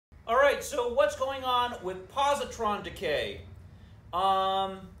All right, so what's going on with positron decay?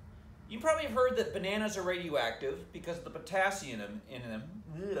 You probably have heard that bananas are radioactive because of the potassium in them.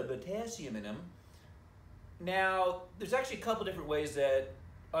 Now, there's actually a couple different ways that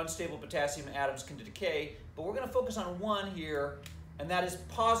unstable potassium atoms can decay, but we're going to focus on one here, and that is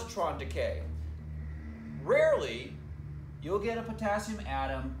positron decay. Rarely, you'll get a potassium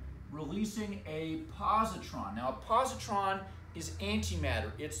atom releasing a positron. Now, a positron is antimatter.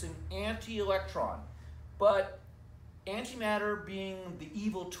 It's an anti-electron. But antimatter being the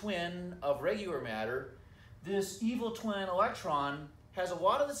evil twin of regular matter, this evil twin electron has a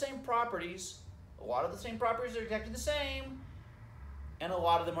lot of the same properties. A lot of the same properties are exactly the same, and a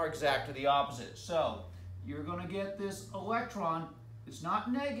lot of them are exactly the opposite. So you're going to get this electron. It's not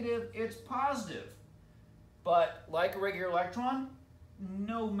negative, it's positive. But like a regular electron,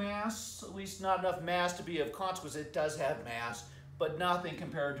 no mass, at least not enough mass to be of consequence. It does have mass, but nothing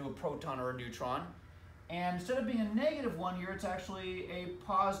compared to a proton or a neutron. And instead of being a negative one here, it's actually a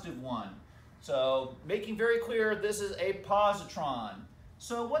positive one. So making very clear this is a positron.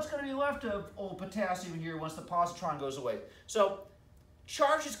 So what's going to be left of old potassium here once the positron goes away? So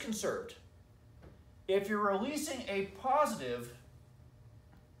charge is conserved. If you're releasing a positive,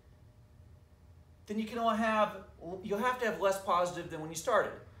 then you'll have to have less positive than when you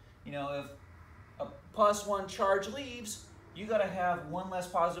started. You know, if a +1 charge leaves, you got to have one less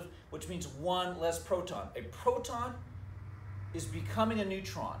positive, which means one less proton. A proton is becoming a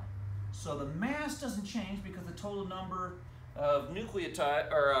neutron. So the mass doesn't change because the total number of nucleons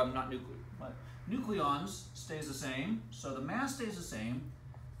stays the same. So the mass stays the same.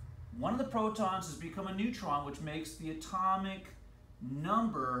 One of the protons has become a neutron, which makes the atomic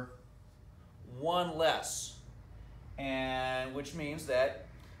number one less, and which means that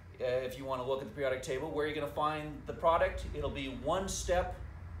if you want to look at the periodic table, where you're going to find the product, it'll be one step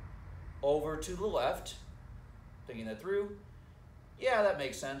over to the left. Thinking that through, yeah, that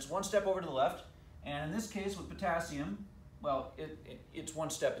makes sense. One step over to the left, and in this case with potassium, well, it's one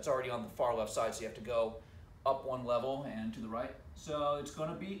step. It's already on the far left side, so you have to go up one level and to the right. So it's going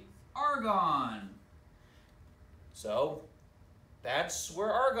to be argon. So that's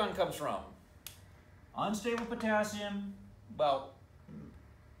where argon comes from. Unstable potassium, well,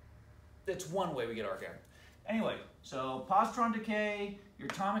 it's one way we get argon. Anyway, so positron decay, your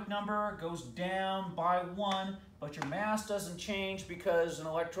atomic number goes down by 1, but your mass doesn't change because an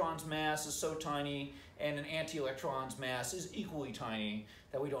electron's mass is so tiny and an anti-electron's mass is equally tiny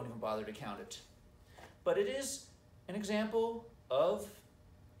that we don't even bother to count it. But it is an example of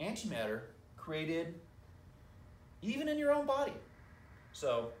antimatter created even in your own body.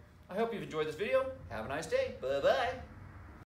 So I hope you've enjoyed this video. Have a nice day. Bye-bye.